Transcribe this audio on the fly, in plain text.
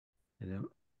And,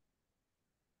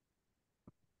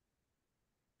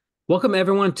 welcome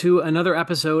everyone to another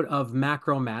episode of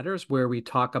Macro Matters, where we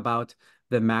talk about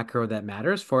the macro that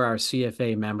matters for our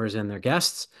CFA members and their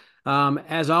guests.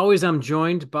 As always, I'm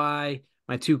joined by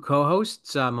my two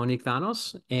co-hosts, Monique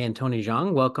Thanos and Tony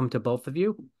Zhang. Welcome to both of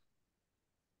you.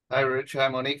 Hi, Rich. Hi,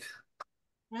 Monique.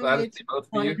 Hi, Glad to Rich. see both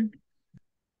of you. Morning.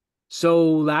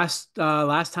 So last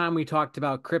time we talked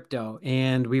about crypto,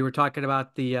 and we were talking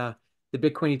about the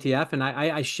Bitcoin ETF, and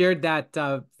I shared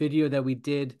that video that we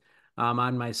did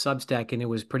on my Substack, and it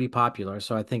was pretty popular.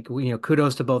 So I think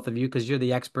kudos to both of you because you're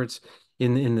the experts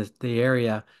in the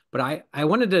area. But I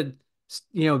wanted to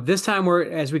this time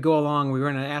as we go along, we're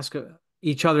going to ask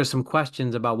each other some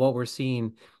questions about what we're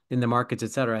seeing in the markets,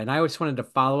 et cetera. And I just wanted to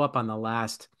follow up on the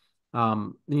last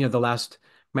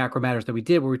macro matters that we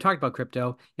did where we talked about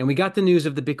crypto and we got the news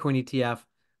of the Bitcoin ETF,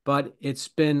 but it's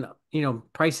been,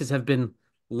 prices have been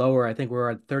lower. I think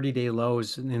we're at 30-day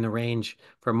lows in the range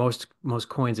for most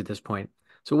coins at this point.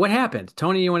 So what happened?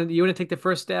 Tony, you want to take the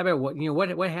first stab at what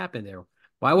happened there?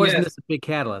 Why wasn't Yes, this a big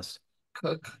catalyst?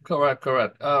 correct.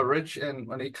 Rich and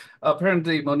Monique.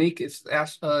 Apparently, Monique is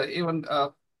even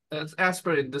is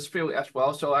expert in this field as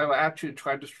well. So I will actually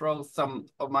try to throw some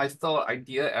of my thought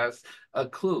idea as a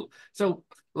clue. So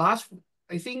last,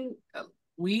 I think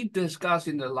we discussed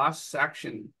in the last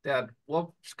section that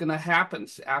what's gonna happen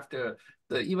after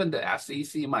even the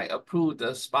SEC might approve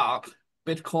the spot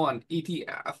Bitcoin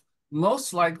ETF.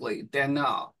 Most likely than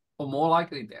not, or more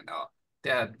likely than not,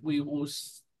 that we will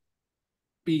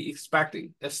be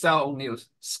expecting a sell news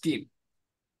scheme.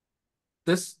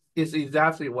 This is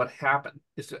exactly what happened.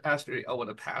 It's actually over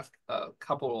the past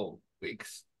couple of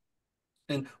weeks.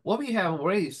 And what we have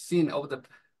already seen over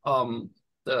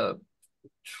the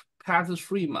past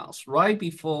 3 months, right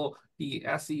before the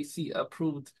SEC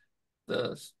approved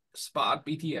the spot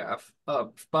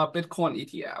spot Bitcoin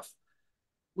ETF,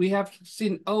 we have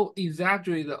seen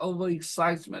exaggerated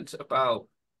overexcitement about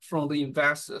from the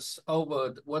investors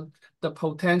over what the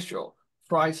potential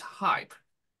price hype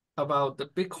about the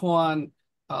Bitcoin,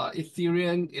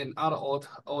 Ethereum, and other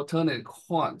alternative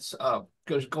coins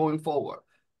going forward.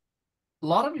 A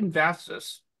lot of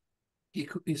investors,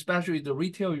 especially the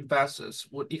retail investors,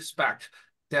 would expect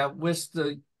that with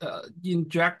the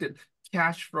injected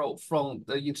cash flow from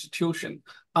the institution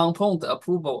upon the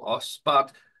approval of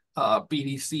spot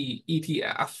BTC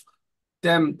ETF,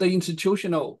 then the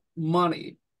institutional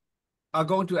money are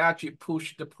going to actually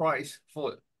push the price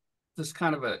for this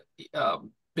kind of a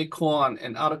Bitcoin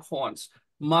and other coins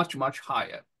much, much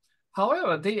higher.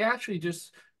 However, they actually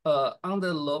just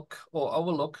underlook or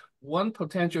overlook one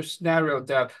potential scenario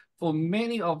that for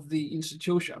many of the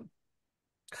institutions,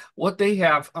 what they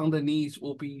have underneath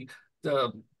will be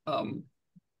the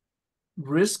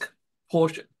risk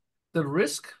portion. The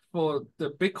risk for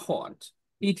the Bitcoin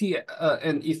ETF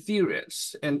and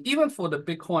Ethereum, and even for the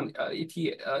Bitcoin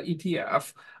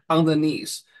ETF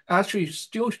underneath, actually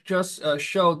still just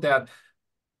show that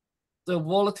the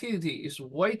volatility is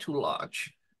way too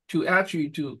large to actually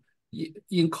to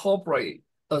incorporate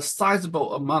a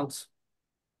sizable amount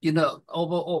in the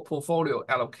overall portfolio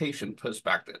allocation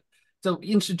perspective. So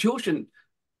institution,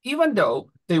 even though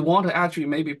they want to actually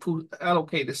maybe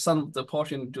allocate some of the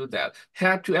portion to that,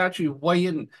 had to actually weigh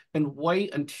in and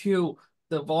wait until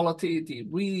the volatility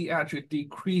really actually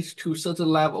decrease to a certain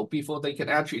level before they can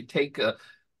actually take a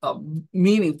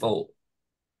meaningful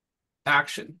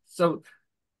action. So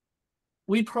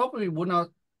we probably would not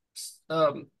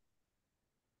um,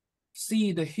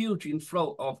 see the huge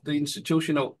inflow of the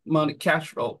institutional money cash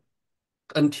flow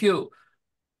until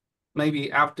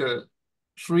maybe after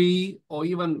 3 or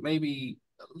even maybe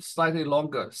slightly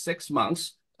longer 6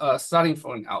 months, starting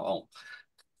from our own.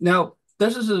 Now,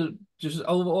 this is just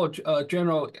overall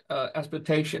general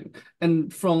expectation.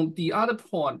 And from the other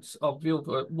points of view,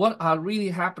 what are really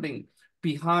happening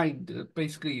behind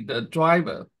basically the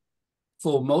driver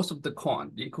for most of the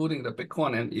coin, including the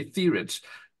Bitcoin and Ethereum,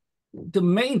 the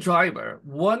main driver,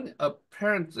 one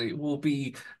apparently will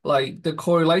be like the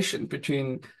correlation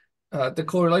between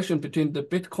the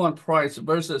Bitcoin price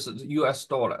versus the US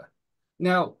dollar.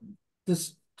 Now,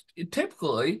 this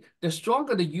typically the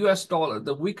stronger the US dollar,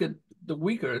 the weaker the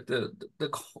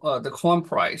coin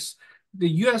price. The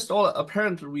US dollar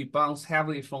apparently rebounds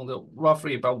heavily from the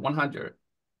roughly about 100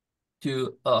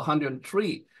 to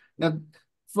 103. Now,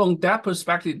 from that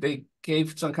perspective, they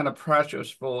gave some kind of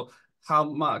pressures for how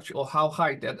much or how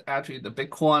high that actually the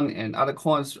Bitcoin and other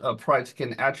coins price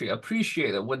can actually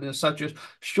appreciate within such a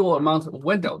short amount of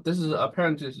window. This is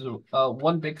apparently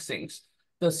one big thing.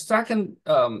 The second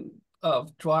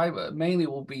driver mainly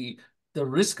will be the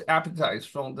risk appetite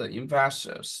from the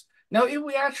investors. Now, if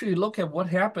we actually look at what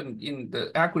happened in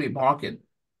the equity market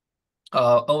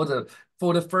for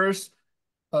the first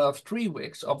 3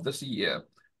 weeks of this year,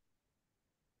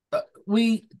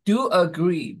 we do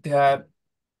agree that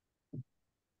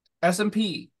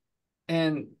S&P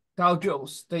and Dow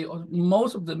Jones,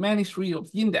 most of the many three of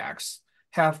index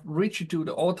have reached to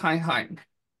the all-time high.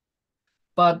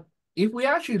 But if we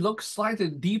actually look slightly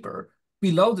deeper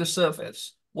below the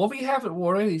surface, what we have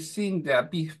already seen that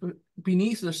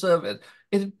beneath the surface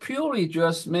is purely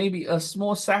just maybe a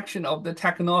small section of the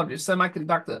technology,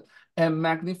 semiconductor, and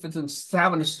Magnificent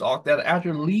Seven stock that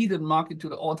actually lead the market to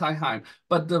the all-time high.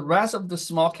 But the rest of the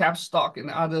small cap stock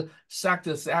and other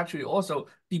sectors actually also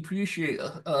depreciate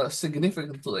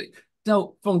significantly.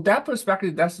 So from that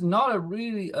perspective, that's not a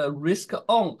really a risk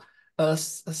on a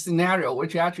scenario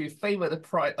which actually favor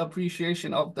the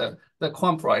appreciation of the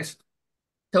coin price.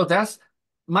 So that's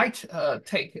my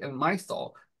take and my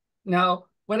thought. Now,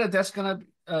 whether that's going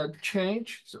to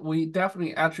change, we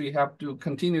definitely actually have to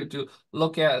continue to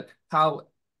look at how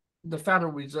the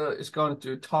Federal Reserve is going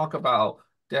to talk about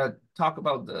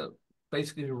the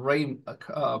basically rate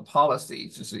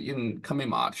policies in coming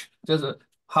March. That's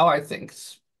how I think.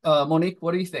 Monique,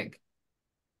 what do you think?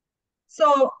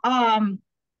 So,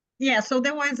 yeah, so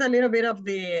there was a little bit of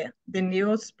the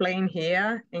news playing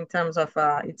here in terms of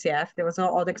ETF. There was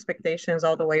all the expectations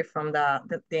all the way from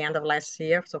the end of last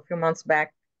year, so a few months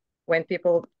back, when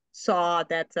people saw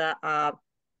that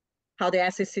how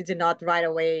the SEC did not right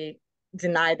away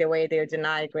deny the way they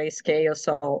deny grayscale.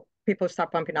 So people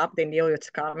start pumping up. They knew it's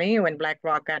coming. When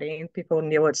BlackRock got in, people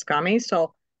knew it's coming.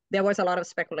 So there was a lot of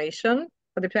speculation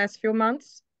for the past few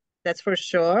months. That's for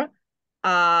sure.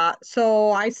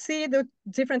 So I see the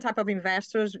different type of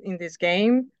investors in this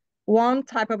game. One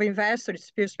type of investor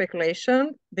is pure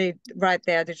speculation. They right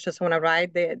there, they just want to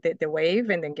ride the wave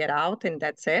and then get out, and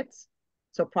that's it.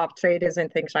 So prop traders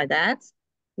and things like that.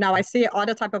 Now I see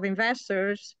other type of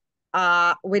investors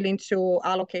are willing to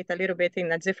allocate a little bit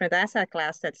in a different asset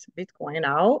class, that's Bitcoin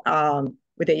now,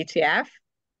 with the ETF.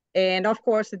 And of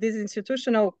course, these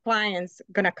institutional clients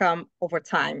gonna come over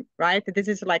time, right? This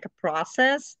is like a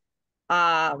process.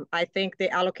 I think the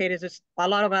allocators, a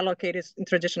lot of allocators in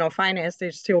traditional finance,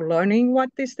 they're still learning what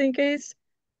this thing is.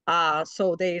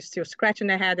 So they still scratching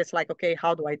their head. It's like, okay,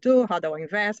 how do I do? How do I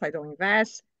invest? How do I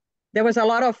invest? There was a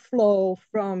lot of flow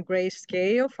from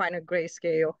grayscale, final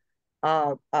grayscale,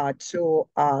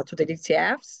 to the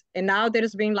ETFs, and now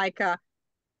there's been like a,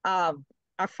 a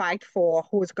fight for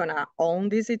who's gonna own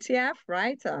this ETF,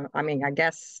 right? I mean, I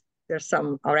guess there's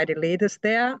some already leaders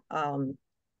there.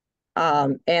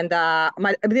 This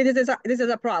is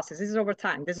a process. This is over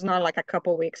time. This is not like a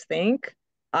couple weeks thing.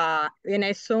 And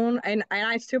I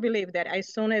still believe that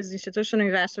as soon as institutional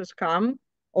investors come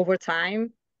over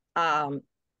time,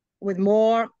 with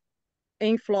more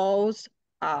inflows,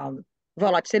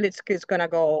 volatility is going to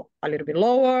go a little bit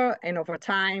lower, and over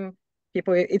time,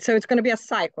 it's going to be a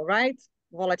cycle, right?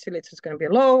 Volatility is going to be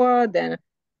lower, then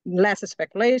less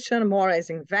speculation, more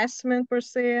as investment per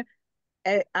se.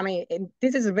 I mean,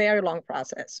 this is a very long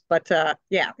process, but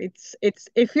yeah, it's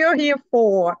if you're here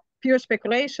for pure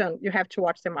speculation, you have to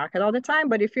watch the market all the time.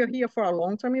 But if you're here for a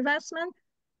long-term investment,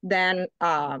 then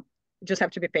you just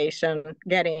have to be patient,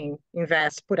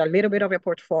 invest, put a little bit of your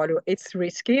portfolio. It's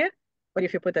riskier, but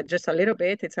if you put just a little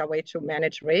bit, it's a way to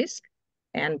manage risk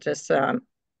and just go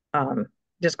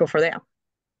for there.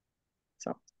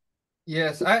 So.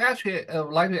 Yes, I actually would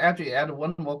like to actually add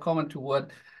one more comment to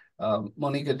what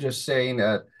Monica just saying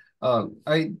that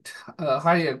I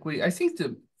highly agree. I think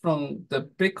from the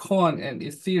Bitcoin and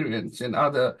Ethereum and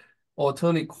other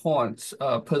alternative coins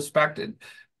perspective,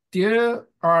 there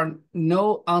are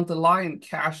no underlying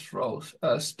cash flows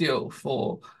still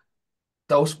for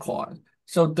those coins.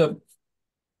 So the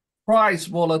price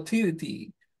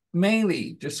volatility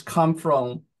mainly just come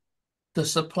from the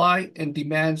supply and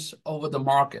demands over the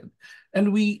market.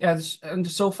 And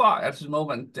so far at the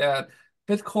moment that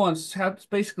Bitcoin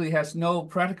basically has no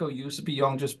practical use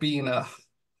beyond just being a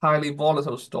highly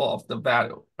volatile store of the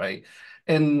value, right?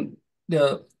 And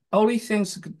the only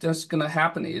things that's going to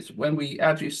happen is when we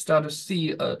actually start to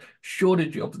see a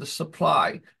shortage of the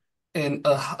supply and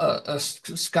a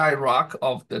skyrocket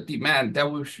of the demand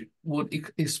that we would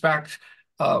expect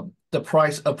the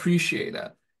price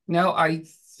appreciated. Now, I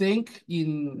think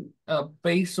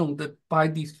based on by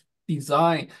this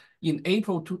design in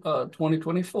April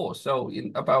 2024, so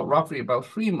in roughly about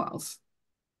 3 months,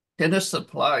 then the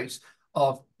supplies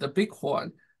of the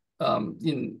Bitcoin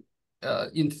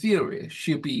in theory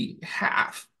should be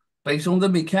half based on the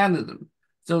mechanism.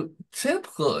 So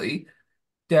typically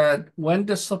that when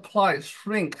the supply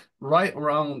shrink right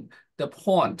around the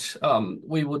point,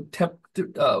 we would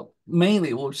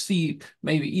mainly will see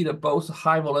maybe either both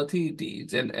high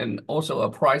volatilities and also a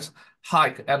price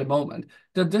hike at the moment.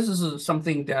 That this is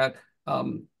something that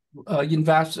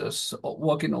investors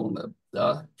working on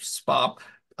the spot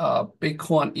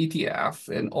Bitcoin ETF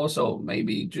and also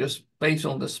maybe just based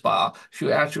on the spot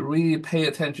should actually really pay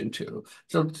attention to.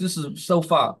 So this is so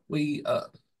far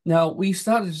now we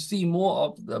started to see more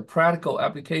of the practical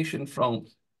application from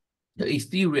the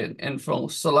Ethereum and from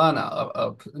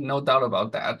Solana, no doubt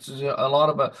about that. There's a lot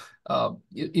of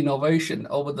innovation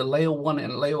over the layer one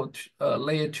and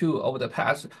layer two over the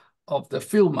past of the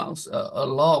few months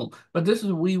along. But this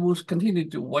is we will continue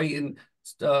to wait and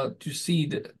to see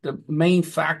the main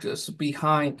factors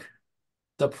behind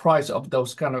the price of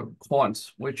those kind of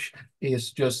coins, which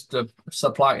is just the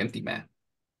supply and demand.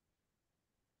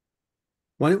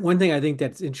 One thing I think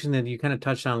that's interesting that you kind of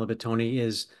touched on a little bit, Tony,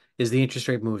 is the interest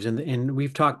rate moves, and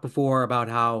we've talked before about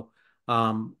how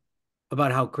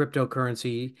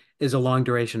cryptocurrency is a long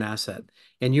duration asset,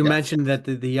 and you Yes. mentioned that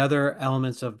the other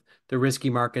elements of the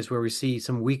risky markets where we see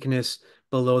some weakness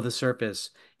below the surface,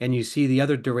 and you see the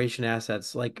other duration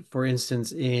assets, like for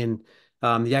instance in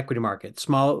the equity market,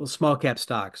 small cap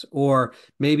stocks, or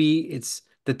maybe it's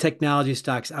the technology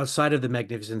stocks outside of the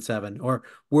Magnificent Seven, or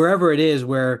wherever it is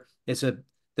where it's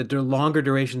the longer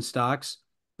duration stocks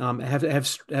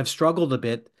have struggled a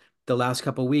bit the last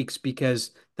couple of weeks because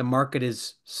the market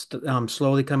is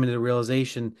slowly coming to the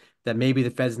realization that maybe the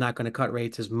Fed's not going to cut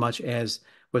rates as much as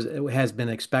has been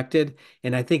expected.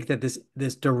 And I think that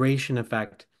this duration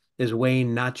effect is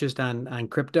weighing not just on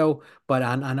crypto, but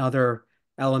on other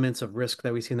elements of risk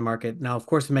that we see in the market. Now, of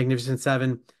course, the Magnificent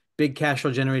Seven, big cash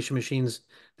flow generation machines,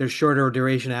 they're shorter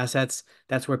duration assets.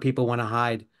 That's where people want to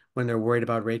hide when they're worried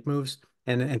about rate moves.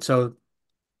 And so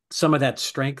some of that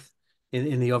strength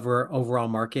in the overall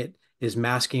market is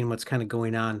masking what's kind of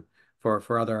going on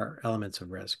for other elements of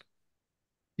risk.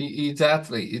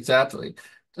 Exactly. So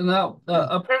now,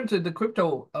 apparently, the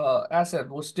crypto asset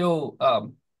will still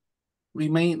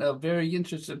remain a very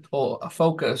interested or a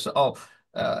focus of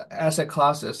asset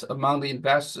classes among the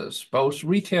investors, both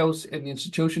retails and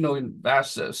institutional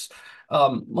investors.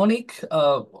 Monique,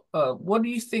 what do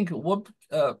you think?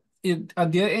 Are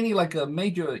there any like a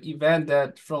major event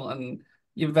that from an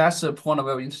investor point of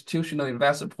view, institutional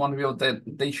investor point of view, that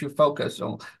they should focus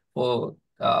on for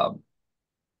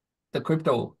the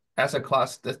crypto asset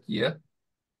class this year?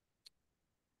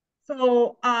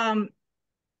 So, and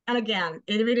again,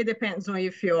 it really depends on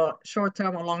if you're short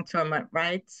term or long term,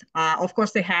 right? Of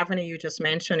course, the halving you just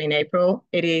mentioned in April,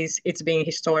 it's been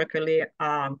historically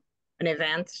an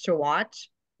event to watch.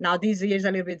 Now, this year is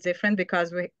a little bit different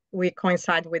because we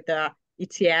coincide with the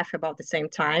ETF about the same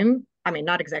time. I mean,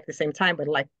 not exactly the same time, but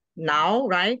like now,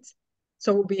 right?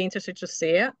 So we'll be interested to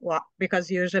see because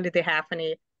usually the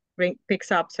halving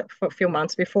picks up for a few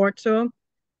months before too.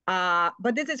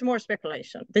 But this is more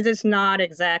speculation. This is not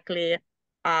exactly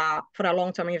for a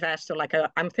long-term investor.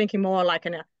 I'm thinking more like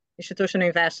an institutional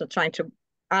investor trying to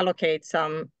allocate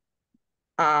some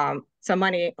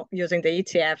money using the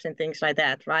ETFs and things like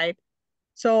that, right?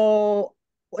 So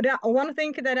one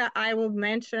thing that I will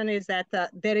mention is that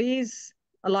there is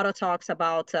a lot of talks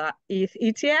about ETH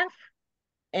ETF,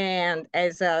 and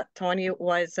as Tony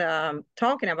was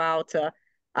talking about,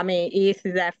 I mean, ETH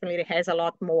definitely has a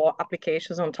lot more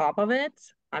applications on top of it.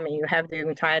 I mean, you have the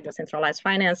entire decentralized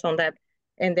finance on that,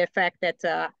 and the fact that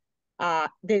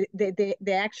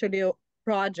the actual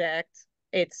project,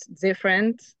 it's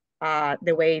different.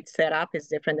 The way it's set up is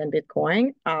different than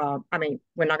Bitcoin. I mean,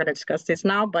 we're not going to discuss this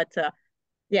now, but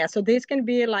yeah, so this can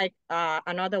be like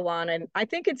another one, and I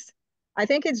think it's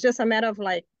just a matter of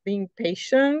like being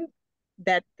patient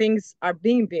that things are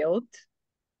being built.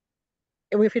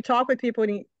 If you talk with people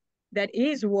that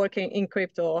is working in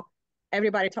crypto,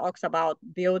 everybody talks about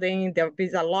building. There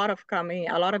is a lot of coming,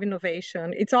 a lot of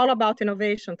innovation. It's all about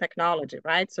innovation technology,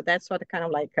 right? So that's what kind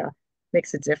of like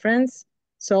makes a difference.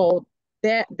 So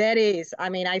that is, I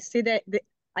mean, I see that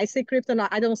I see crypto now.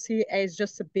 I don't see it as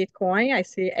just a Bitcoin. I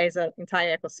see it as an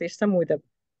entire ecosystem with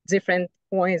different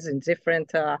coins and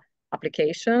different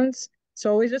applications.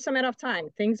 So it's just a matter of time.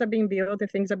 Things are being built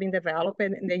and things are being developed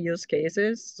and the use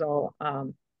cases. So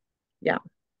yeah,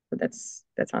 so that's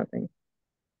how I think.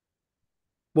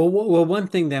 Well, one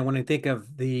thing that when I think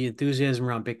of the enthusiasm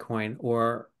around Bitcoin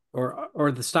or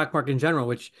the stock market in general,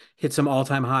 which hit some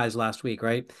all-time highs last week,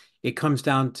 right? It comes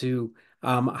down to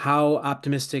how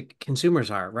optimistic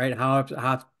consumers are, right? How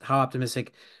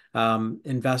optimistic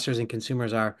investors and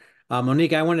consumers are.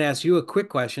 Monique, I wanted to ask you a quick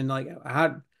question, like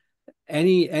how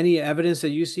any evidence that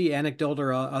you see, anecdotal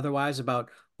or otherwise, about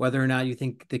whether or not you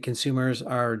think the consumers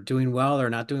are doing well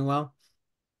or not doing well?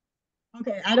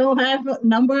 Okay, I don't have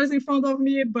numbers in front of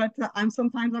me, but I'm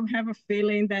have a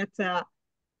feeling that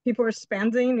people are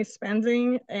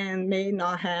spending, and may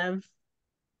not have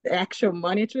the actual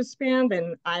money to spend.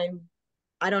 And I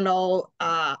don't know.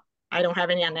 I don't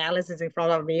have any analysis in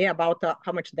front of me about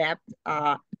how much debt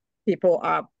people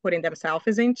are putting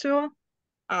themselves into.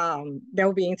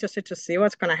 They'll be interested to see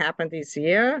what's going to happen this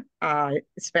year,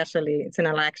 especially it's an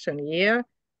election year.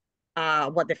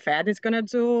 What the Fed is going to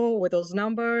do with those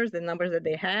numbers, the numbers that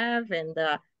they have, and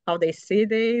how they see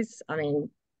this. I mean,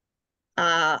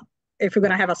 uh, if we're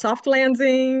going to have a soft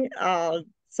landing,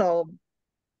 so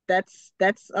that's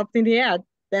up in the air.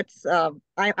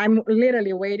 I'm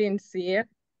literally waiting to see.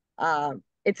 Uh,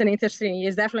 it's an interesting year.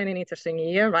 It's definitely an interesting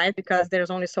year, right? Because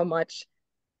there's only so much.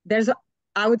 There's,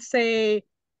 I would say,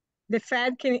 the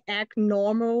Fed can act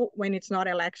normal when it's not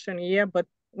election year, but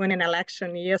when an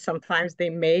election year, sometimes they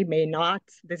may not.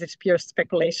 This is pure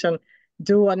speculation.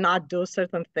 Do or not do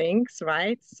certain things,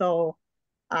 right? So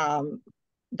um,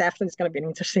 definitely it's going to be an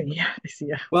interesting year this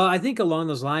year. Well, I think along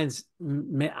those lines,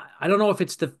 I don't know if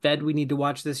it's the Fed we need to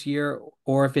watch this year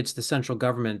or if it's the central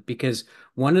government, because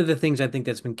one of the things I think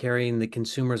that's been carrying the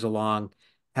consumers along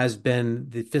has been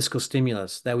the fiscal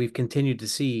stimulus that we've continued to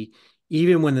see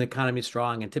even when the economy is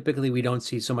strong. And typically we don't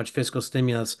see so much fiscal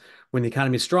stimulus when the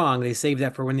economy is strong. They save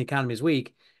that for when the economy is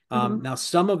weak. Mhm. Now,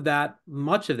 some of that,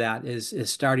 much of that is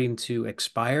starting to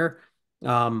expire.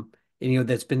 And,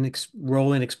 that's been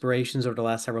rolling expirations over the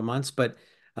last several months, but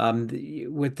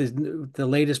with the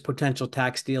latest potential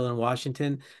tax deal in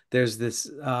Washington, there's this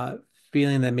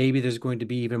feeling that maybe there's going to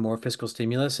be even more fiscal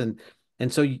stimulus, and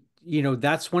so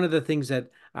that's one of the things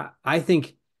that I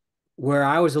think where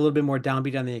I was a little bit more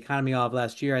downbeat on the economy all of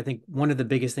last year. I think one of the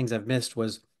biggest things I've missed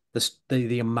was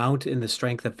the amount and the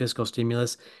strength of fiscal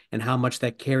stimulus and how much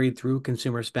that carried through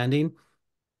consumer spending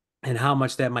and how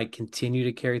much that might continue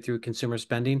to carry through consumer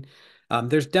spending.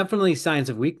 There's definitely signs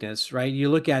of weakness, right?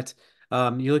 You look at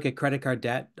credit card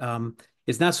debt.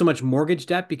 It's not so much mortgage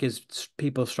debt because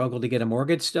people struggle to get a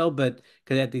mortgage still, but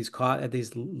because at these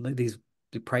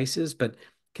prices, but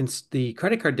the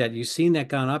credit card debt, you've seen that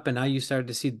gone up, and now you started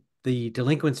to see the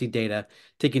delinquency data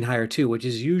ticking higher too, which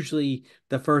is usually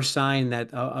the first sign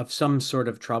that of some sort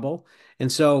of trouble.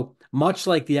 And so, much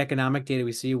like the economic data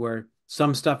we see, where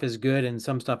some stuff is good and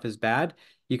some stuff is bad,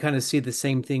 you kind of see the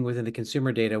same thing within the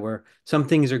consumer data, where some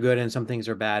things are good and some things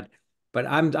are bad. But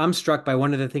I'm struck by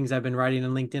one of the things I've been writing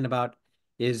on LinkedIn about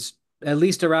is at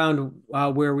least around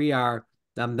where we are,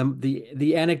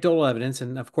 the anecdotal evidence,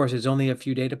 and of course, it's only a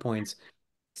few data points,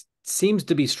 seems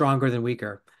to be stronger than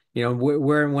weaker.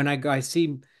 Where when I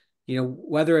see,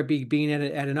 whether it be being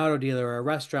at an auto dealer or a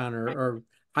restaurant or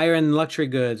higher end luxury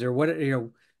goods or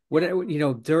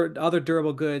other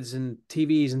durable goods and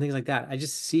TVs and things like that. I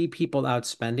just see people out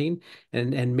spending,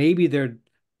 and maybe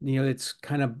it's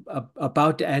kind of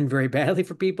about to end very badly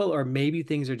for people, or maybe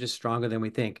things are just stronger than we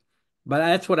think. But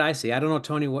that's what I see. I don't know,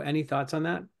 Tony, any thoughts on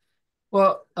that?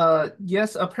 Well,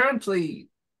 yes, apparently,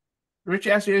 Rich,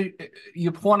 actually,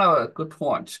 you point out a good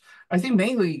point. I think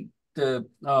mainly if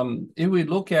we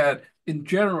look at in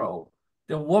general,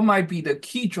 what might be the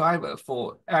key driver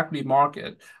for equity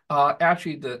market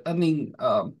actually the earning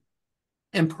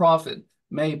and profit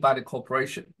made by the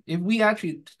corporation. If we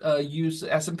actually use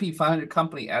the S&P 500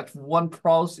 company as one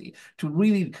proxy to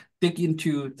really dig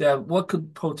into that, what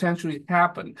could potentially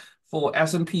happen for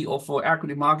S&P or for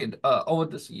equity market over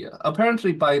this year.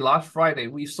 Apparently, by last Friday,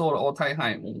 we saw the all-time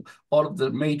high on all of the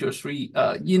major three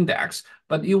index,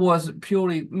 but it was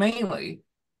purely mainly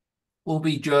will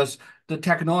be just the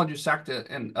technology sector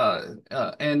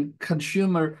and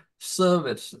consumer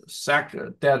service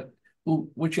sector that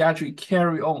which actually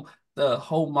carry on the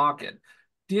whole market.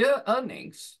 Their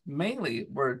earnings mainly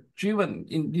were driven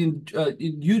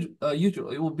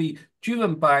usually it will be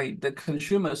driven by the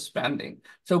consumer spending.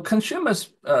 So consumers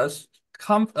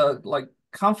like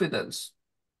confidence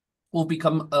will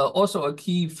become also a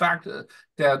key factor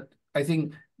that I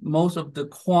think most of the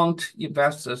quant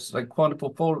investors, like quant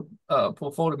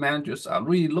portfolio managers, are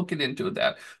really looking into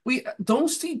that. We don't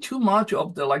see too much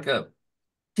of the like a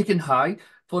ticking high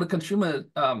for the consumer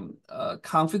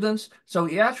confidence. So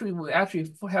we actually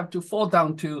have to fall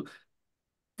down to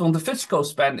from the fiscal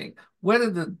spending, whether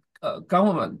the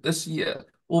government this year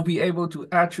will be able to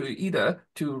actually either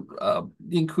to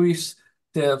increase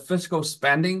the fiscal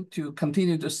spending to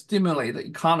continue to stimulate the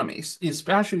economies,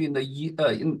 especially in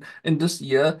the in this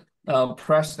year,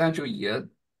 presidential year.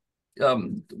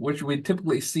 which we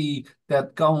typically see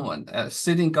that government,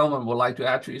 sitting government would like to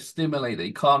actually stimulate the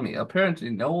economy. Apparently,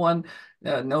 no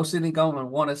sitting government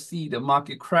want to see the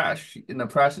market crash in a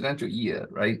presidential year,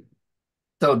 right?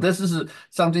 So this is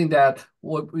something that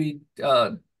what we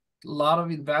a lot of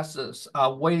investors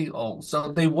are waiting on.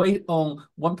 So they wait on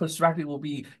one perspective will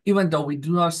be, even though we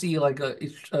do not see like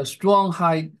a strong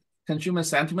high consumer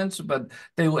sentiments, but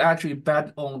they will actually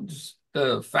bet on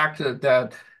the factor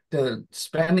that the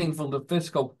spending from the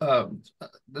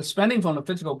spending from the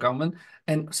fiscal government,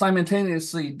 and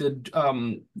simultaneously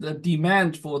the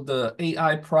demand for the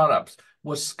AI products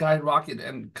will skyrocket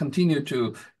and continue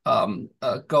to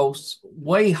goes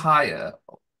way higher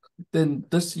than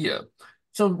this year.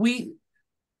 So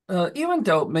even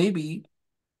though maybe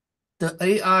the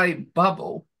AI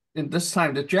bubble in this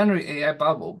time, the January AI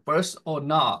bubble burst or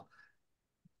not,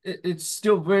 it's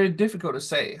still very difficult to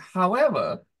say.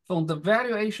 However, from the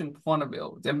valuation point of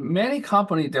view, there are many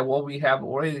companies that what we have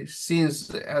already seen, this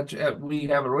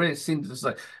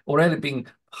like already being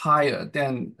higher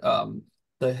than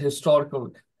the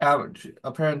historical average.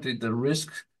 Apparently, the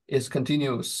risk is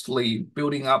continuously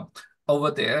building up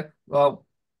over there. Well,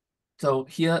 so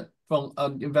here, from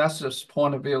an investor's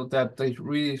point of view, that they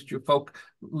really should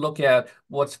look at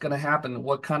what's going to happen,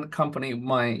 what kind of company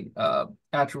might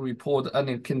actually report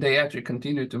earning, can they actually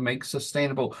continue to make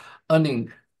sustainable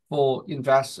earning for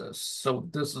investors? So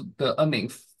this is the earning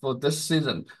for this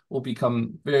season will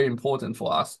become very important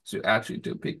for us to actually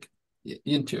to pick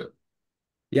into.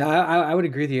 Yeah, I would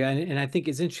agree with you. And I think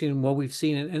it's interesting what we've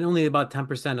seen, and only about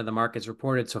 10% of the market's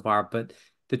reported so far, but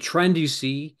the trend you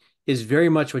see is very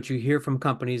much what you hear from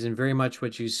companies and very much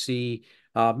what you see,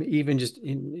 even just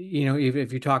in,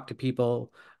 if you talk to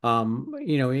people,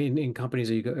 in companies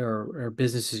that you go or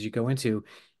businesses you go into,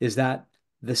 is that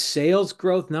the sales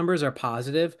growth numbers are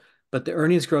positive, but the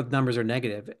earnings growth numbers are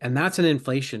negative. And that's an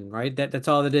inflation, right? That's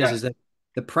all it is Yeah. that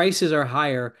the prices are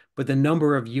higher, but the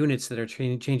number of units that are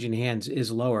changing hands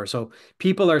is lower. So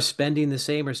people are spending the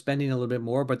same or spending a little bit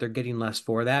more, but they're getting less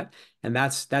for that, and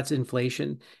that's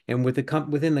inflation. And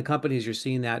within the companies, you're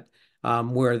seeing that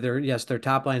where their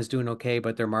top line is doing okay,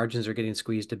 but their margins are getting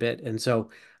squeezed a bit. And so,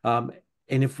 and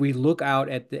if we look out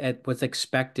at what's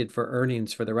expected for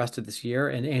earnings for the rest of this year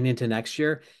and into next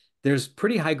year, there's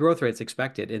pretty high growth rates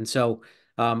expected. And so,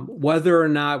 whether or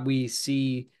not we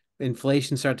see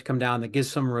inflation start to come down that gives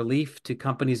some relief to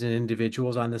companies and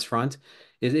individuals on this front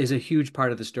is a huge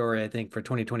part of the story, I think, for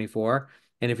 2024.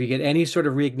 And if you get any sort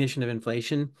of reignition of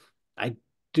inflation, I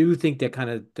do think that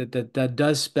that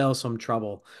does spell some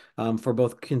trouble for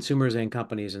both consumers and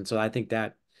companies. And so I think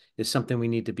that is something we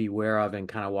need to be aware of and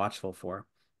kind of watchful for.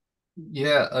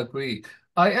 Yeah, agree.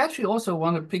 I actually also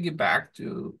want to piggyback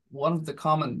to one of the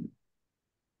comment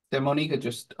that Monica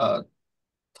just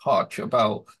touched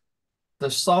about the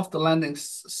soft landing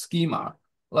schema.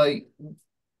 Like,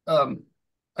 um,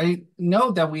 I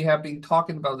know that we have been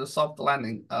talking about the soft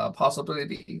landing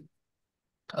possibility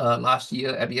last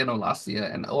year, at the end of last year,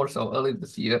 and also early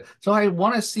this year. So I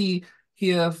want to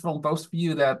hear from both of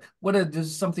you that whether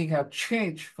this something have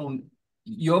changed from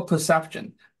your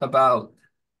perception about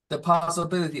the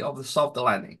possibility of the soft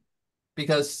landing,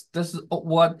 because this is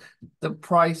what the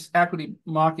price equity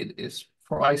market is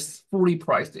fully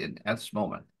priced in at this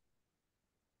moment.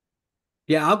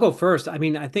 Yeah, I'll go first. I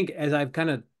mean, I think as I've kind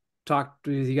of talked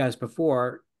with you guys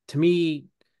before, to me,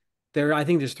 I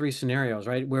think there's three scenarios,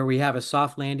 right? Where we have a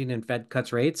soft landing and Fed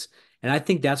cuts rates. And I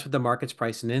think that's what the market's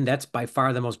pricing in. That's by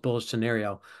far the most bullish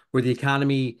scenario, where the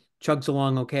economy chugs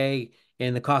along okay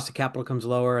and the cost of capital comes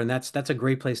lower. And that's a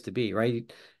great place to be, right?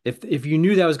 If you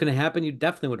knew that was going to happen, you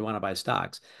definitely would want to buy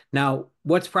stocks. Now,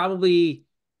 what's probably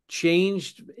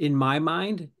changed in my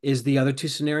mind is the other two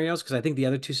scenarios, because I think the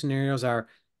other two scenarios are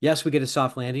yes, we get a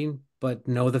soft landing, but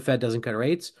no, the Fed doesn't cut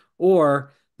rates,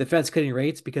 or the Fed's cutting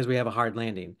rates because we have a hard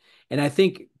landing. And I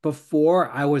think before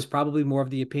I was probably more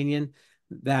of the opinion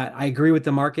that I agree with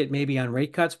the market maybe on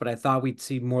rate cuts, but I thought we'd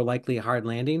see more likely a hard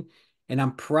landing. And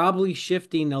I'm probably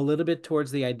shifting a little bit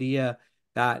towards the idea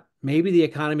that maybe the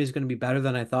economy is going to be better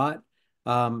than I thought.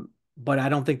 But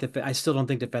I still don't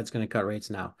think the Fed's going to cut rates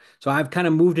now. So I've kind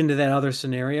of moved into that other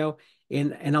scenario.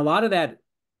 And a lot of that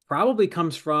probably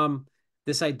comes from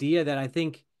this idea that I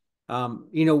think,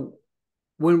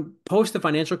 when post the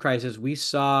financial crisis, we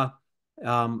saw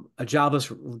a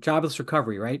jobless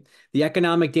recovery, right? The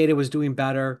economic data was doing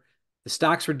better, the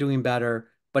stocks were doing better,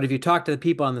 but if you talk to the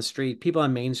people on the street, people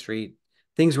on Main Street,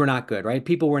 things were not good, right?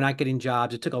 People were not getting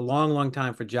jobs. It took a long, long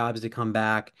time for jobs to come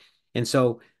back, and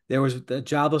so there was the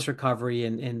jobless recovery,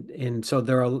 and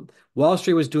so Wall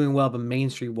Street was doing well, but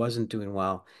Main Street wasn't doing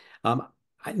well. Um,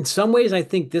 In some ways, I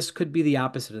think this could be the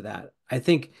opposite of that. I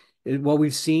think what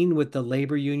we've seen with the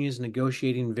labor unions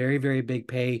negotiating very, very big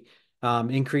pay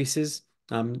increases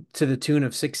to the tune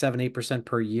of 6, 7, 8%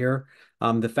 per year.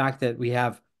 The fact that we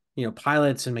have,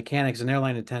 pilots and mechanics and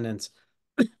airline attendants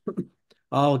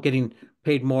all getting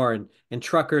paid more, and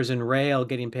truckers and rail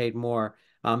getting paid more.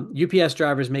 UPS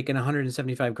drivers making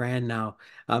 175 grand now.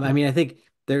 I mean, I think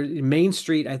Main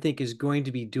Street, I think, is going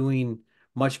to be doing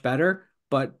much better,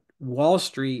 but Wall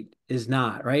Street is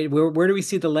not, right? Where do we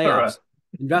see the layoffs? Correct.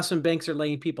 Investment banks are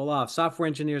laying people off. Software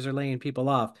engineers are laying people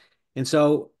off. And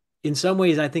so, in some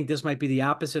ways, I think this might be the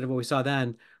opposite of what we saw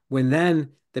then, when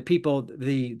then the people,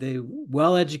 the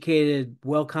well-educated,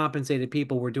 well-compensated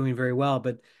people were doing very well,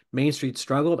 but Main Street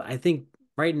struggled. I think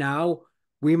right now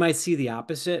we might see the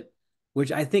opposite,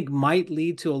 which I think might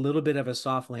lead to a little bit of a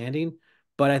soft landing.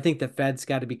 But I think the Fed's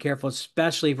got to be careful,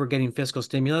 especially if we're getting fiscal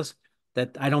stimulus,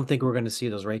 that I don't think we're going to see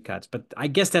those rate cuts. But I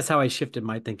guess that's how I shifted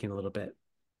my thinking a little bit.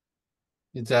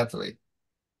 Exactly.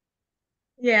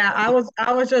 Yeah, I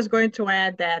was just going to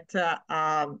add that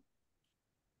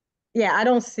yeah, I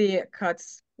don't see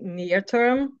cuts near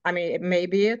term. I mean, it may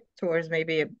be towards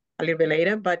maybe a little bit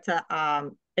later, but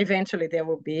eventually there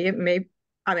will be. Maybe,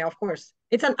 I mean, of course,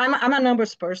 I'm a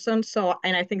numbers person, so,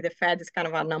 and I think the Fed is kind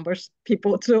of a numbers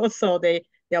people too, so they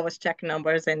always check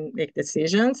numbers and make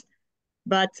decisions.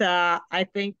 But I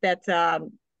think that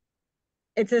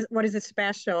what is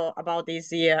special about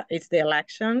this year is the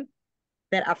election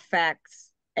that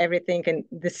affects everything and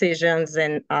decisions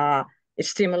and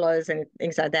stimulus and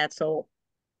things like that. So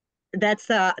that's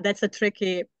a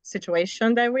tricky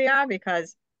situation that we are,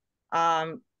 because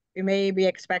we maybe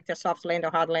expect a soft land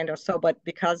or hard land or so, but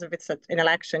because of an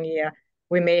election year,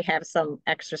 we may have some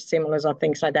extra stimulus or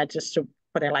things like that just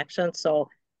for the election. So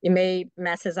it may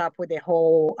messes up with the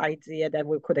whole idea that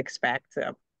we could expect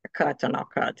a cut or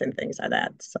not cut and things like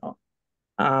that. So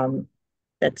um,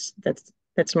 that's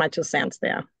my 2 cents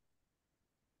there.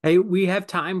 Hey, we have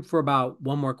time for about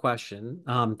one more question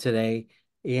today,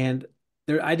 and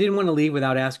I didn't want to leave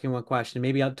without asking one question.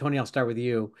 Maybe Tony, I'll start with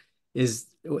you. Is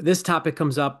this topic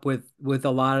comes up with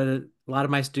a lot of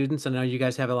my students? I know you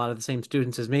guys have a lot of the same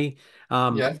students as me,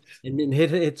 Yeah. and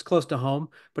it's close to home.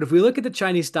 But if we look at the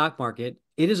Chinese stock market,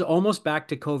 it is almost back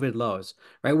to COVID lows,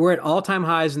 right? We're at all-time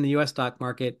highs in the U.S. stock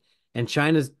market, and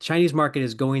Chinese market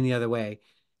is going the other way.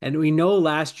 And we know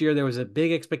last year there was a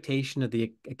big expectation that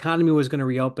the economy was going to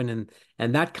reopen,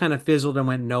 and that kind of fizzled and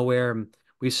went nowhere.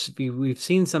 We've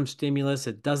seen some stimulus.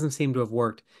 It doesn't seem to have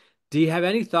worked. Do you have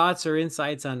any thoughts or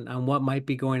insights on what might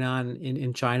be going on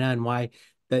in China and why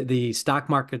the stock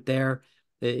market there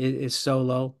is so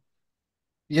low?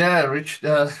 Yeah, Rich,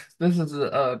 this is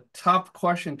a tough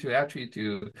question to actually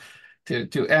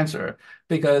to answer,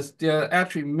 because there are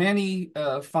actually many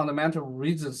fundamental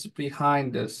reasons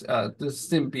behind this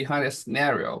thing, behind this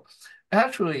scenario.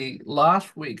 Actually,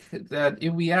 last week, that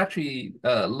if we actually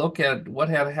look at what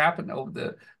had happened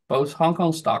over both Hong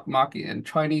Kong stock market and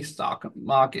Chinese stock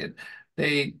market,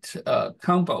 they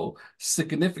combo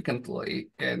significantly,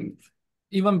 and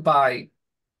even by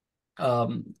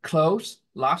close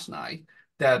last night,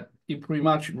 that it pretty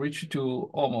much reached to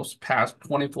almost past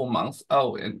 24 months.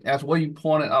 Oh, and as what you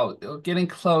pointed out, getting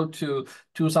close to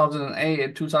 2008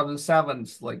 and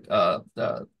 2007's like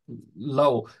the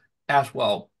low as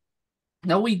well.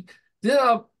 Now there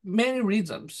are many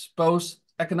reasons, both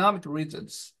economic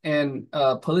reasons and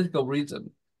political reasons.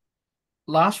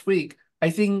 Last week, I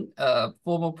think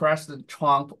former President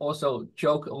Trump also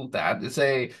joked on that. They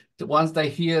say once they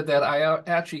hear that I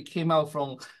actually came out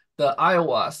from the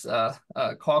Iowa's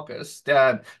caucus,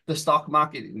 that the stock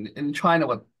market in China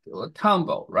would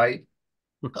tumble, right?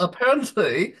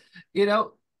 Apparently, you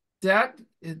know, that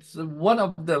it's one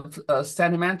of the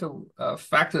sentimental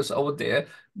factors over there.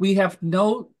 We have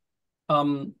no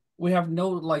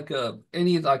like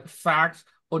any like facts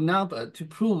or number to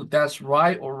prove that's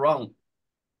right or wrong.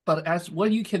 But as what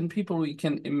we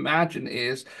can imagine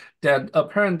is that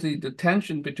apparently the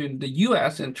tension between the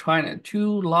U.S. and China,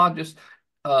 two largest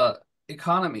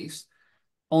economies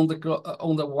on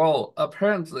the world,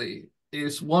 apparently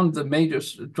is one of the major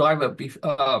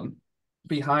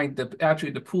behind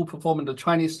the poor performance of the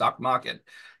Chinese stock market.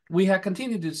 We have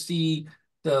continued to see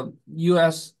the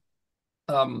U.S.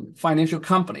 Financial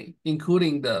company,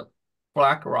 including the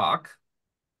BlackRock,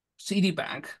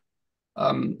 Citibank,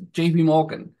 JP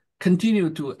Morgan, continue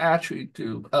to actually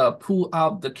to pull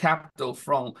out the capital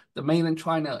from the mainland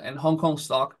China and Hong Kong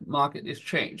stock market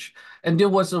exchange. And there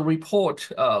was a report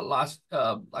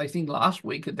I think last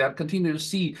week, that continued to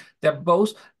see that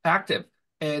both active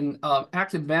and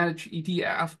active managed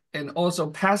ETF and also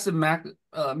passive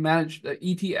managed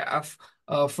ETF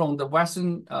from the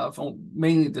Western, from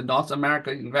mainly the North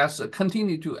American investor,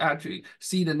 continue to actually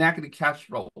see the negative cash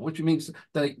flow, which means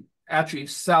they actually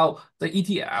sell the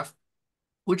ETF,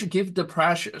 which give the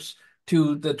pressures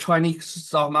to the Chinese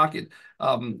stock market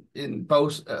in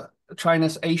both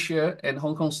China's A share and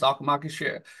Hong Kong stock market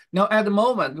share. Now, at the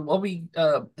moment, what we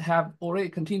have already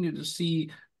continued to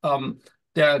see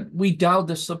that without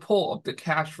the support of the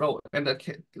cash flow and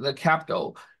the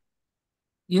capital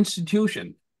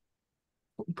institution,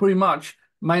 pretty much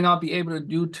might not be able to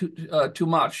do too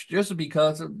much just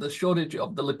because of the shortage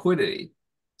of the liquidity.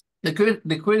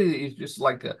 Liquidity is just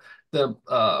like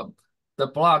the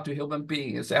blood to human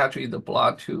being is actually the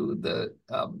blood to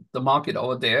the market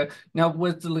over there. Now,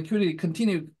 with the liquidity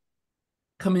continue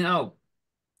coming out,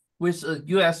 with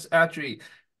U.S. actually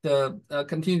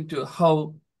continue to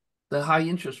hold the high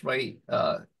interest rate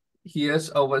here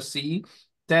overseas,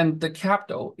 then the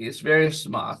capital is very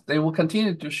smart. They will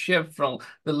continue to shift from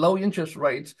the low interest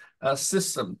rate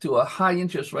system to a high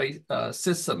interest rate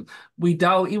system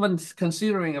without even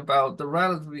considering about the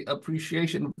relative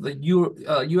appreciation of the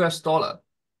U.S. dollar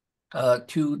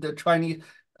to the Chinese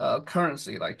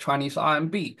currency, like Chinese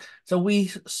RMB. So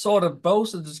we sort of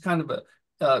both of this kind of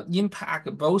a impact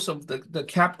both of the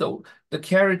capital, the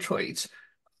carry trades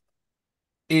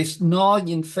is not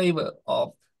in favor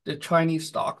of the Chinese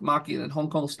stock market and Hong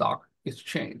Kong stock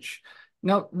exchange.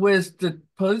 Now, with the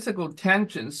political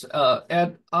tensions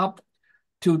add up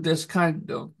to this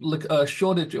kind of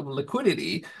shortage of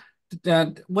liquidity,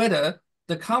 that whether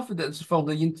the confidence from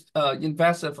the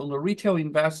investor, from the retail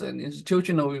investor and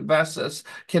institutional investors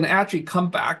can actually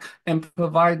come back and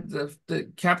provide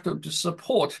the capital to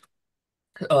support,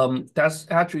 that's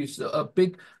actually a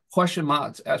big question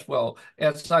mark as well.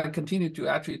 As I continue to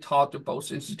actually talk to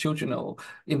both institutional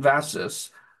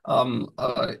investors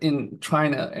in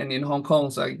China and in Hong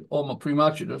Kong, like almost pretty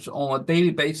much on a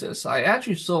daily basis, I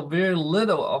actually saw very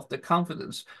little of the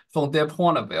confidence from their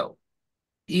point of view,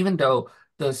 even though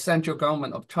the central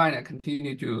government of China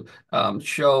continue to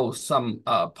show some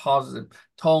positive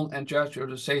tone and gesture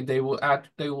to say they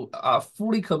are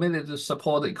fully committed to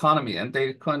support the economy, and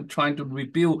they trying to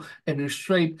rebuild and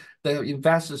reshape the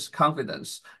investors'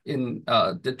 confidence in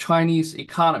the Chinese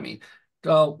economy.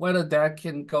 Whether that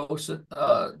can go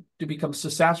to become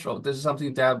successful, this is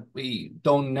something that we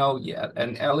don't know yet.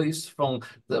 And at least from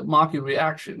the market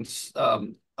reactions,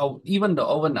 even the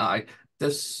overnight,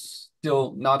 this is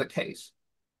still not the case.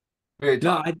 Very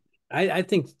No, tough. I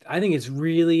think it's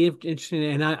really interesting,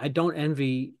 and I don't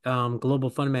envy global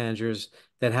fund managers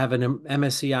that have an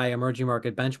MSCI emerging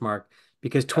market benchmark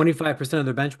because Yeah. 25% of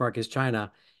their benchmark is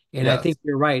China. And I think Yes.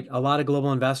 you're right. A lot of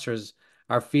global investors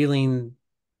are feeling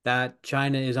that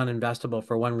China is uninvestable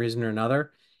for one reason or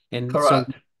another. And so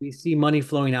Correct. we see money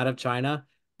flowing out of China,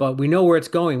 but we know where it's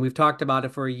going. We've talked about it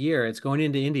for a year. It's going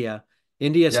into India.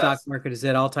 India's stock Yes. market is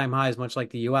at all-time highs, much like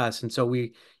the US. And so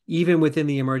we even within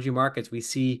the emerging markets, we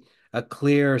see a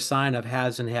clear sign of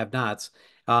haves and have-nots.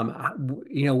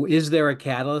 Is there a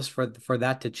catalyst for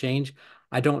that to change?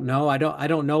 I don't know. I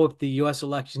don't know if the U.S.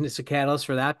 election is a catalyst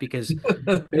for that because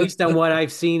based on what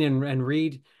I've seen and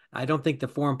read, I don't think the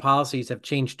foreign policies have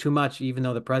changed too much, even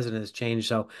though the president has changed.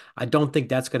 So I don't think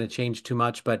that's going to change too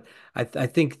much. But I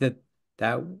think that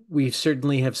we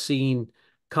certainly have seen,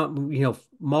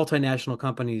 multinational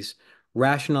companies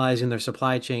rationalizing their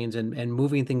supply chains and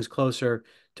moving things closer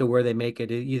to where they make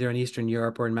it, either in Eastern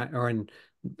Europe or in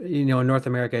in North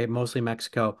America, mostly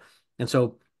Mexico. And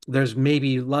so there's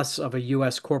maybe less of a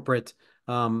U.S. corporate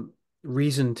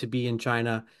reason to be in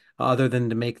China other than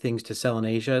to make things to sell in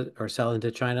Asia or sell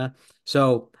into China.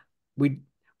 So we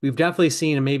we've definitely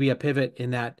seen maybe a pivot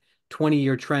in that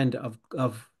 20-year trend of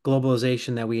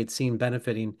globalization that we had seen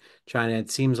benefiting China.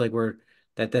 It seems like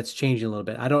that's changing a little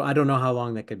bit. I don't know how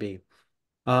long that could be.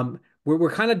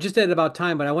 We're kind of just at about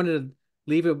time, but I wanted to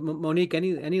leave it. Monique,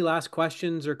 any last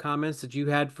questions or comments that you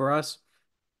had for us?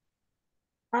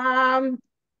 Um,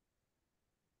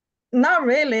 Not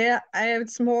really.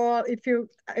 It's more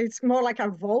like a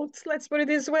vote, let's put it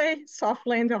this way, soft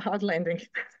landing or hard landing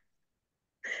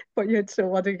for you too.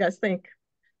 What do you guys think?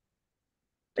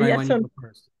 Tony, why Yes, don't you so go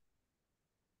first?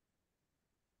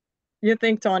 you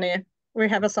think, Tony, we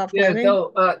have a soft Yeah. landing?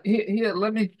 So here,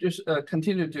 let me just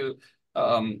continue to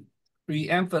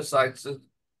re-emphasize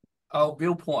our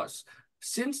viewpoints.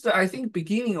 Since I think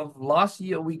beginning of last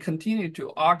year, we continue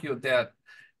to argue that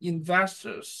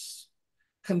investors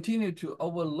continue to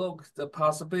overlook the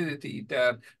possibility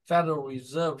that Federal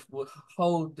Reserve will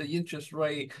hold the interest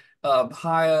rate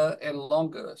higher and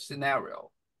longer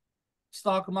scenario.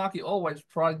 stock market always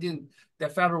priced in the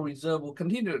Federal Reserve will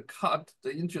continue to cut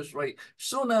the interest rate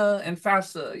sooner and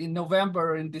faster in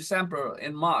November, in December,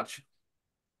 in March.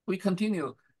 We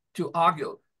continue to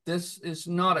argue this is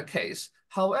not a case.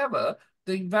 However,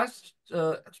 the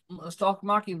stock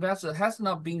market investor has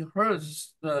not been heard,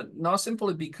 not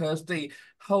simply because they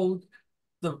hold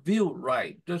the view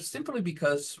right, just simply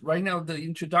because right now the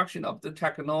introduction of the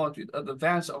technology, the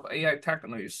advance of AI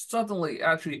technology suddenly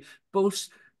actually boosts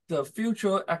the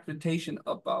future expectation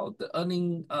about the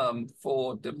earning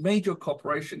for the major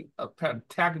corporation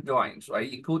tech giants,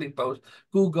 right, including both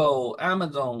Google,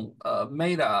 Amazon,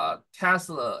 Meta,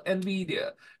 Tesla,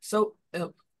 Nvidia. So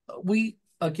we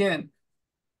again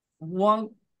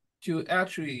want to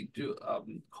actually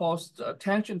cause the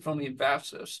attention from the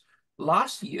investors.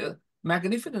 Last year,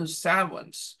 Magnificent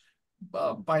Sevens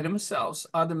by themselves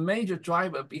are the major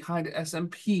driver behind the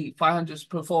S&P 500's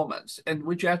performance, and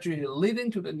which actually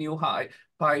leading to the new high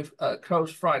by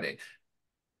close Friday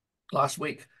last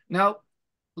week. Now,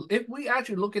 if we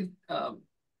actually look at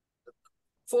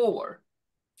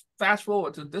fast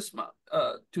forward to this month,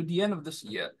 to the end of this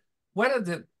year, whether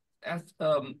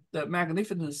the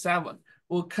Magnificent Seven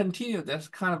will continue this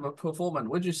kind of a performance,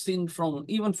 which is seen from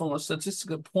even from a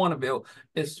statistical point of view,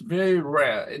 it's very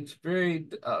rare. It's very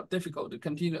difficult to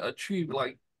continue to achieve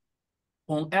like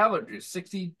on average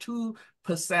 62%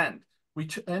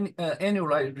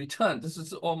 annualized return. This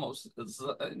is almost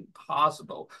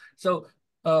impossible. So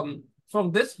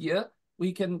from this year,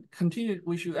 we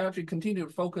should actually continue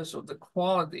to focus on the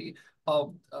quality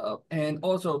of and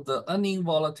also the earning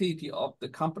volatility of the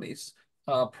company's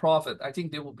profit. I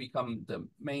think they will become the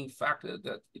main factor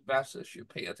that investors should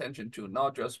pay attention to,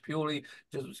 not just purely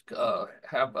just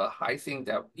have a high thing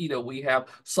that either we have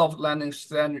soft landing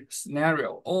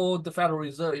scenario or the Federal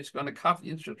Reserve is going to cut the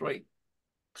interest rate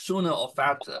sooner or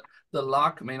faster. The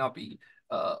luck may not be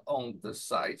on the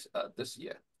side this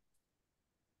year.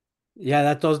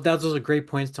 Yeah, those are great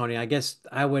points, Tony. I guess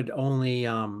I would only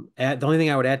add the only thing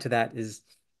I would add to that is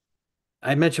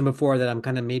I mentioned before that I'm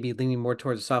kind of maybe leaning more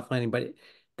towards a soft landing, but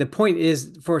the point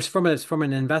is from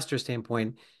an investor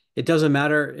standpoint, it doesn't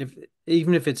matter if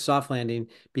even if it's soft landing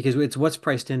because it's what's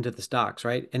priced into the stocks,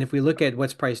 right? And if we look at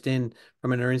what's priced in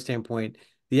from an earnings standpoint,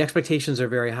 the expectations are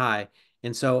very high.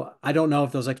 And so I don't know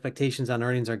if those expectations on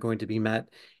earnings are going to be met.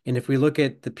 And if we look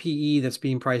at the PE that's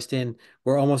being priced in,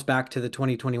 we're almost back to the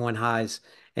 2021 highs.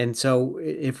 And so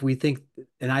if we think,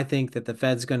 and I think that the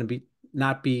Fed's going to be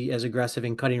not be as aggressive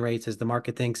in cutting rates as the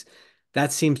market thinks.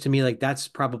 That seems to me like that's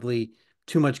probably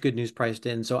too much good news priced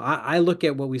in. So I look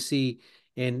at what we see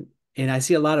and I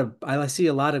see a lot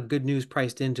of good news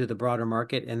priced into the broader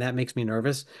market, and that makes me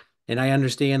nervous. And I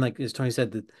understand, like as Tony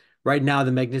said, that right now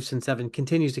the Magnificent Seven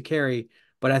continues to carry,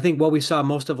 but I think what we saw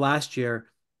most of last year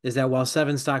is that while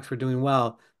seven stocks were doing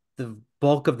well, the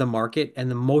bulk of the market and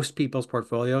the most people's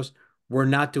portfolios were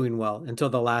not doing well until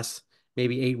the last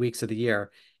maybe 8 weeks of the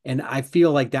year. And I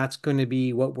feel like that's going to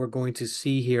be what we're going to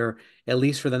see here, at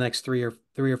least for the next 3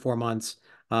 or 4 months.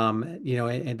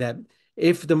 And that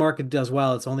if the market does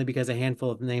well, it's only because a handful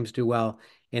of names do well.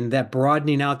 And that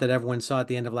broadening out that everyone saw at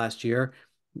the end of last year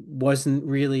wasn't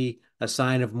really a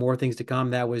sign of more things to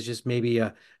come. That was just maybe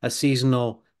a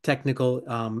seasonal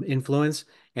technical influence.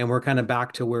 And we're kind of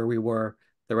back to where we were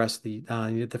the rest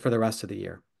of for the rest of the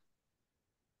year.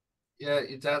 Yeah,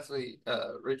 exactly,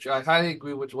 Rich. I highly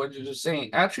agree with what you're just saying.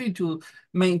 Actually, to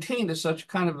maintain such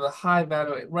kind of a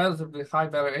relatively high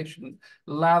valuation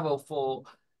level for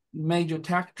major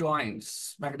tech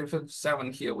giants, Magnificent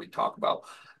Seven here we talk about,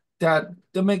 that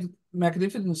the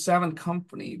Magnificent Seven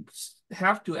companies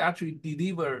have to actually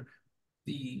deliver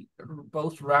the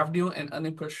both revenue and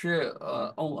earning per share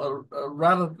on a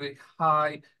relatively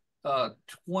high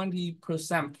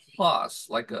 20% plus,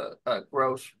 like a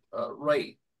growth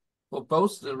rate for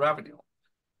both the revenue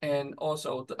and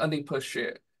also the earning per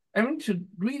share. I mean, to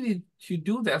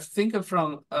do that, think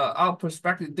from our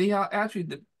perspective, they are actually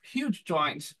the huge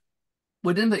giants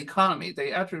within the economy.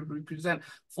 They actually represent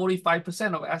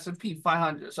 45% of S&P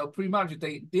 500. So pretty much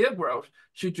their growth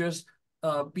should just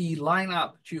be lined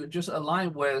up to just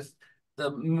align with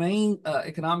the main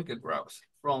economic growth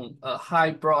from a high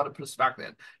broad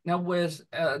perspective. Now with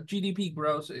GDP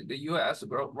growth in the US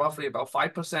grow roughly about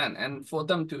 5%, and for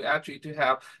them to actually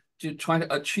to try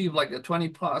to achieve like a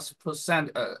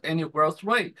 20+% annual growth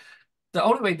rate, the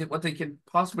only way that what they can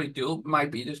possibly do might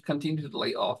be just continue to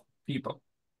lay off people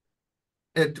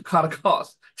and to cut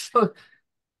costs. So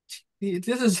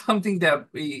this is something that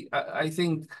I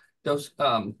think those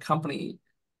company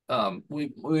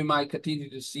we might continue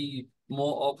to see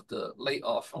more of the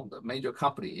layoff from the major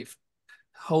company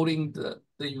holding the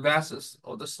investors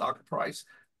or the stock price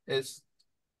is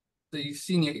the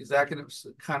senior executives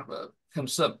kind of a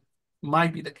concern.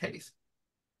 Might be the case.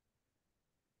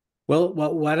 Well,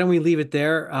 why don't we leave it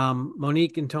there?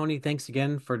 Monique and Tony, thanks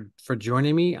again for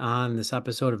joining me on this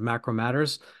episode of Macro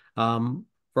Matters.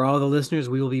 For all the listeners,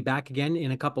 we will be back again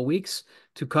in a couple weeks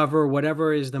to cover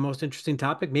whatever is the most interesting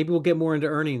topic. Maybe we'll get more into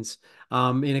earnings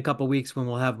in a couple weeks when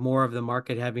we'll have more of the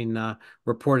market having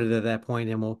reported at that point,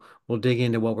 and we'll dig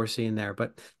into what we're seeing there.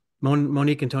 But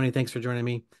Monique and Tony, thanks for joining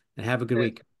me, and have a good Okay.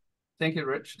 week. Thank you,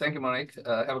 Rich. Thank you, Monique.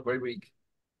 Have a great week.